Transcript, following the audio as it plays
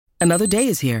Another day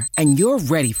is here, and you're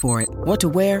ready for it. What to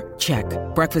wear? Check.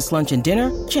 Breakfast, lunch, and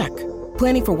dinner? Check.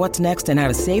 Planning for what's next and how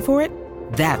to save for it?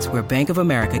 That's where Bank of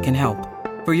America can help.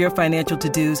 For your financial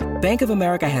to-dos, Bank of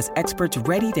America has experts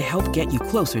ready to help get you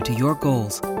closer to your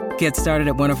goals. Get started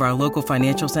at one of our local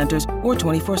financial centers or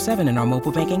 24/7 in our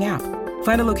mobile banking app.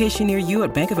 Find a location near you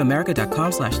at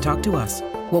bankofamerica.com/talktous.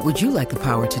 What would you like the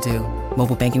power to do?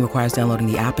 Mobile banking requires downloading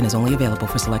the app and is only available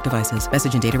for select devices.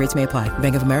 Message and data rates may apply.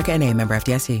 Bank of America N.A., member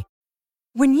FDIC.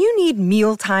 When you need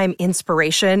mealtime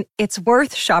inspiration, it's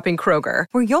worth shopping Kroger,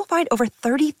 where you'll find over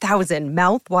 30,000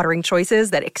 mouth-watering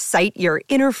choices that excite your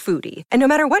inner foodie. And no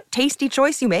matter what tasty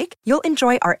choice you make, you'll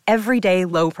enjoy our everyday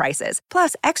low prices,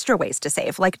 plus extra ways to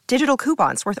save, like digital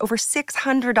coupons worth over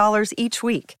 $600 each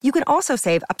week. You can also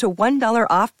save up to $1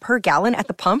 off per gallon at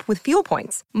the pump with fuel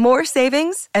points. More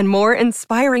savings and more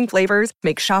inspiring flavors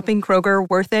make shopping Kroger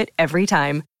worth it every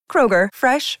time. Kroger,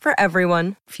 fresh for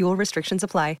everyone. Fuel restrictions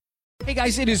apply. Hey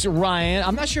guys, it is Ryan.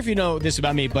 I'm not sure if you know this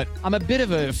about me, but I'm a bit of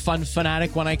a fun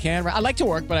fanatic when I can. I like to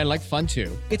work, but I like fun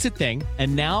too. It's a thing.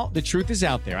 And now the truth is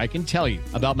out there. I can tell you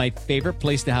about my favorite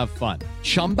place to have fun.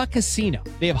 Chumba Casino.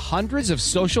 They have hundreds of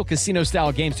social casino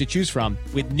style games to choose from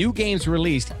with new games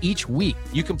released each week.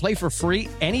 You can play for free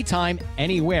anytime,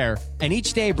 anywhere. And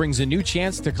each day brings a new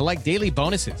chance to collect daily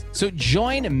bonuses. So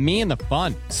join me in the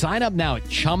fun. Sign up now at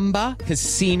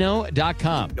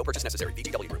ChumbaCasino.com. No purchase necessary.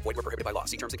 VGW Group. Void where prohibited by law.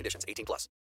 See terms and conditions. 18+.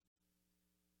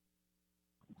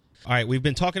 All right, we've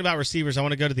been talking about receivers. I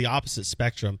want to go to the opposite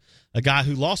spectrum. A guy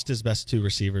who lost his best two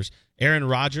receivers, Aaron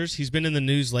Rodgers. He's been in the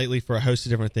news lately for a host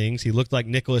of different things. He looked like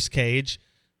Nicolas Cage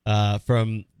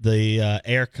from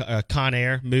the Con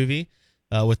Air movie.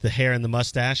 With the hair and the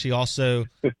mustache. He also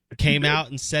came out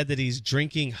and said that he's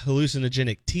drinking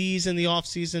hallucinogenic teas in the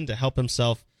offseason to help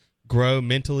himself grow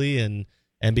mentally and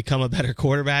become a better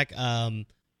quarterback.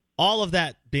 All of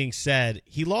that being said,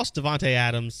 he lost Davante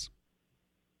Adams.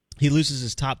 He loses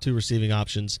his top two receiving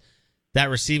options. That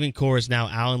receiving core is now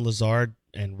Allen Lazard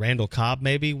and Randall Cobb,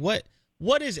 maybe. What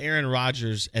is Aaron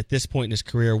Rodgers at this point in his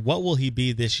career? What will he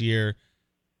be this year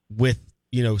with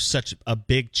such a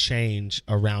big change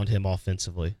around him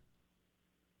offensively?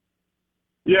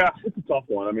 Yeah, it's a tough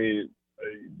one. I mean,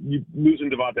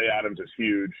 losing Davante Adams is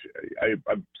huge.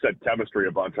 I've said chemistry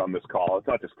a bunch on this call. It's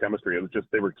not just chemistry. It was just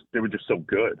they were just so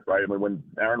good, right? I mean, when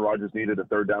Aaron Rodgers needed a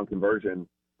third down conversion,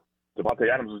 Davante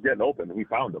Adams was getting open, and he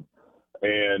found him.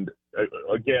 And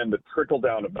again, the trickle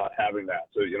down of not having that.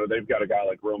 So they've got a guy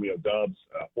like Romeo Doubs,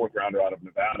 a fourth rounder out of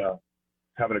Nevada,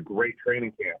 having a great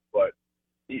training camp, but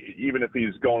even if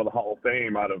he's going to the Hall of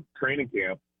Fame out of training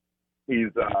camp,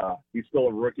 he's still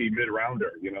a rookie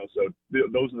mid-rounder, So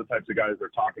those are the types of guys they're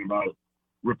talking about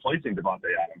replacing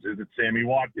Davante Adams. Is it Sammy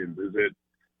Watkins? Is it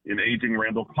an aging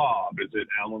Randall Cobb? Is it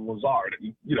Allen Lazard?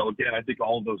 Again, I think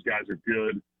all of those guys are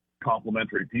good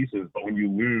complementary pieces, but when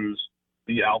you lose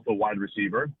the alpha wide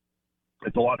receiver,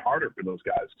 it's a lot harder for those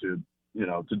guys to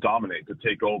dominate, to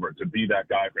take over, to be that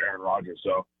guy for Aaron Rodgers.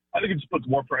 So I think it just puts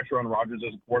more pressure on Rodgers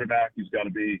as a quarterback. He's got to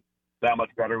be that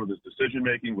much better with his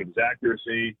decision-making, with his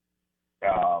accuracy.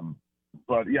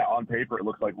 But, yeah, on paper, it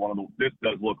looks like this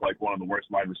does look like one of the worst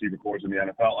wide receiver cores in the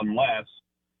NFL, unless,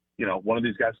 one of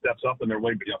these guys steps up and they're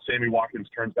way, Sammy Watkins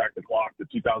turns back the clock to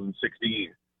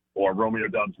 2016, or Romeo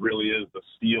Doubs really is the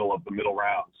steal of the middle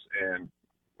rounds. And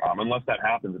unless that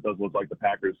happens, it does look like the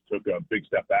Packers took a big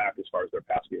step back as far as their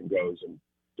pass game goes, and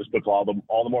just puts all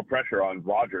the more pressure on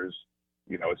Rodgers,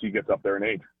 as he gets up there in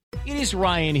age. It is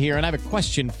Ryan here, and I have a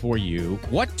question for you.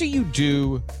 What do you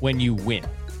do when you win?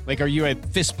 Like, are you a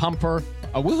fist pumper,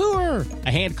 a woohooer,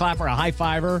 a hand clapper, a high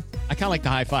fiver? I kind of like the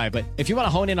high five, but if you want to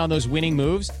hone in on those winning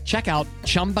moves, check out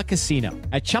Chumba Casino.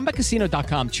 At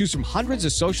ChumbaCasino.com, choose from hundreds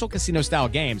of social casino-style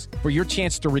games for your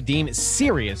chance to redeem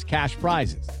serious cash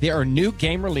prizes. There are new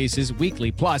game releases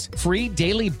weekly, plus free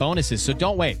daily bonuses, so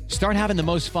don't wait. Start having the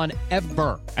most fun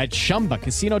ever at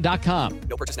ChumbaCasino.com.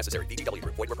 No purchase necessary. VGW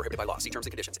Group. Void where prohibited by law. See terms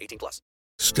and conditions. 18+.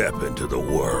 Step into the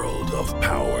world of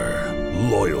power,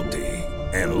 loyalty,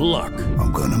 and luck.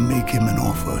 I'm gonna make him an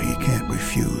offer he can't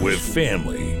refuse. With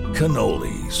family,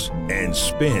 cannolis, and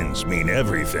spins mean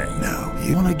everything. Now,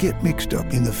 you wanna get mixed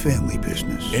up in the family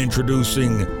business.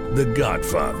 Introducing The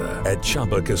Godfather at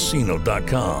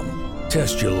ChumbaCasino.com.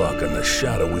 Test your luck in the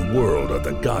shadowy world of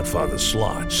The Godfather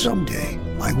slot. Someday,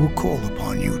 I will call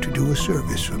upon you to do a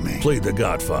service for me. Play The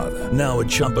Godfather now at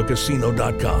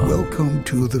ChumbaCasino.com. Welcome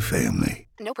to the family.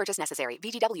 No purchase necessary.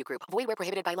 VGW Group. Void where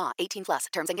prohibited by law. 18+.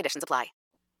 Terms and conditions apply.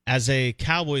 As a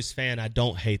Cowboys fan, I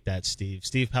don't hate that, Steve.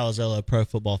 Steve Palazzolo, Pro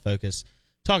Football Focus,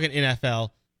 talking NFL,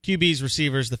 QBs,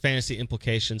 receivers, the fantasy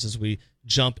implications as we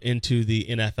jump into the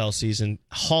NFL season.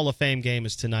 Hall of Fame game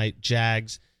is tonight,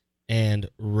 Jags and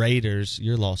Raiders,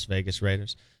 your Las Vegas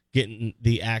Raiders, getting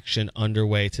the action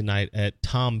underway tonight at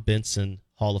Tom Benson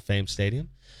Hall of Fame Stadium.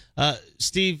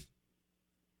 Steve,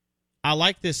 I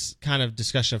like this kind of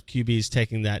discussion of QBs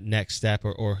taking that next step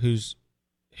or who's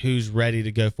ready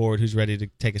to go forward, who's ready to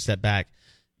take a step back.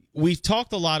 We've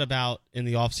talked a lot about in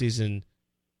the offseason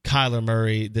Kyler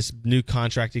Murray, this new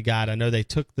contract he got. I know they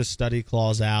took the study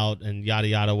clause out and yada,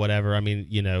 yada, whatever. I mean,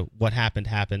 what happened.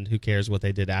 Who cares what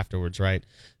they did afterwards, right?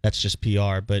 That's just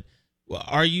PR. But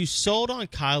are you sold on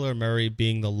Kyler Murray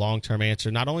being the long-term answer,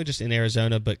 not only just in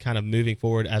Arizona, but kind of moving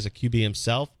forward as a QB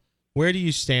himself? Where do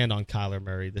you stand on Kyler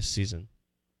Murray this season?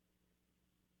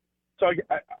 So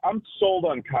I'm sold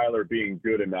on Kyler being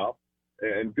good enough,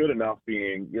 and good enough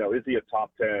being, is he a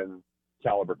top 10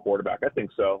 caliber quarterback? I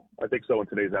think so. In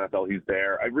today's NFL, he's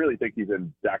there. I really think he's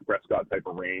in Dak Prescott type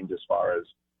of range as far as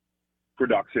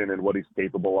production and what he's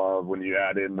capable of when you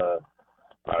add in the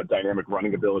dynamic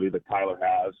running ability that Kyler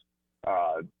has.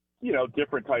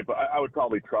 Different type of, I would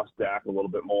probably trust Dak a little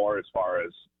bit more as far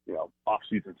as,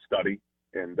 off-season study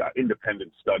and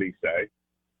independent study, say.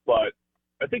 But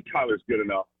I think Kyler's good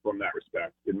enough from that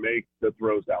respect. Can make the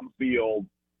throws down the field,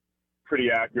 pretty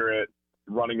accurate,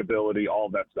 running ability, all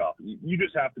of that stuff. You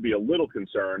just have to be a little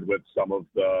concerned with some of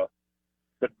the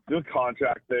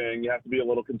contract thing. You have to be a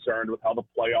little concerned with how the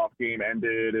playoff game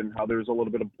ended and how there's a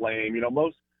little bit of blame.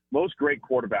 Most great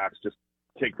quarterbacks just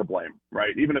take the blame,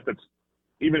 right? Even if it's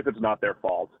not their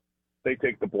fault, they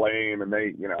take the blame and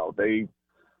they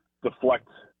deflect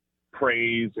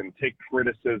praise and take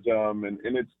criticism, and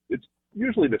it's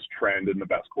usually this trend in the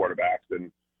best quarterbacks, and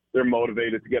they're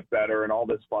motivated to get better and all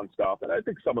this fun stuff. And I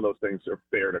think some of those things are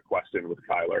fair to question with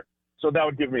Kyler. So that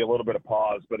would give me a little bit of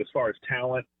pause. But as far as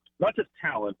talent, not just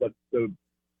talent, but the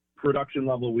production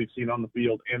level we've seen on the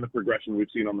field and the progression we've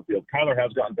seen on the field, Kyler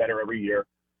has gotten better every year.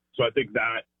 So I think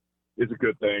that is a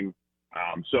good thing.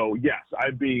 So yes,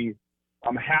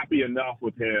 I'm happy enough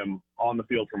with him on the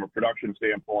field from a production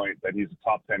standpoint that he's a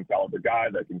top 10 caliber guy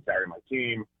that can carry my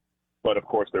team. But of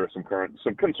course, there are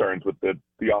some concerns with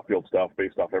the off-field stuff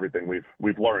based off everything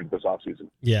we've learned this offseason.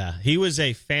 Yeah, he was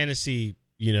a fantasy,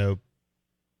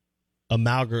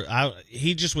 amalgam.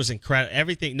 He just was incredible.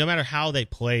 Everything, no matter how they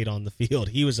played on the field,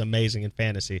 he was amazing in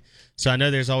fantasy. So I know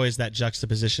there's always that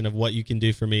juxtaposition of what you can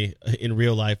do for me in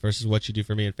real life versus what you do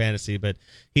for me in fantasy. But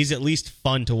he's at least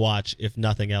fun to watch, if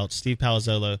nothing else. Steve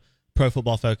Palazzolo, Pro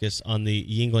Football Focus on the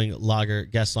Yingling Lager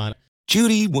guest line.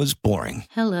 Judy was boring.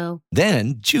 Hello.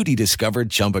 Then Judy discovered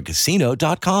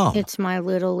ChumbaCasino.com. It's my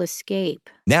little escape.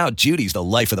 Now Judy's the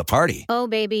life of the party. Oh,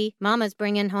 baby, mama's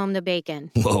bringing home the bacon.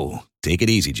 Whoa, take it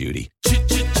easy, Judy.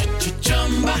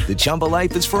 The Chumba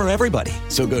life is for everybody.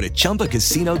 So go to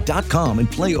ChumbaCasino.com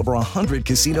and play over 100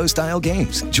 casino-style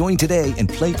games. Join today and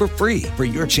play for free for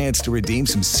your chance to redeem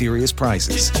some serious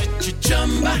prizes.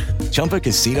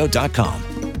 ChumbaCasino.com.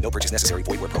 No purchase necessary.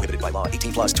 Void where prohibited by law.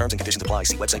 18+ terms and conditions apply.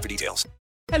 See website for details.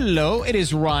 Hello, it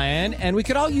is Ryan, and we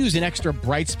could all use an extra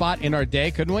bright spot in our day,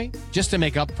 couldn't we? Just to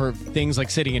make up for things like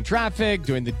sitting in traffic,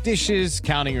 doing the dishes,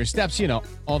 counting your steps,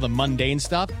 all the mundane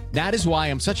stuff. That is why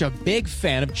I'm such a big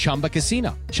fan of Chumba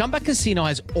Casino. Chumba Casino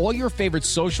has all your favorite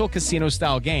social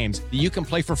casino-style games that you can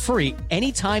play for free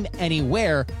anytime,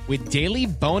 anywhere with daily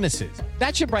bonuses.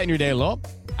 That should brighten your day a little.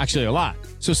 Actually, a lot.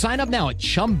 So sign up now at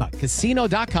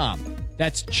ChumbaCasino.com.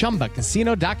 That's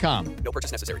ChumbaCasino.com. No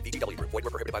purchase necessary. VGW Group. Void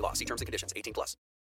where prohibited by law. See terms and conditions. 18+.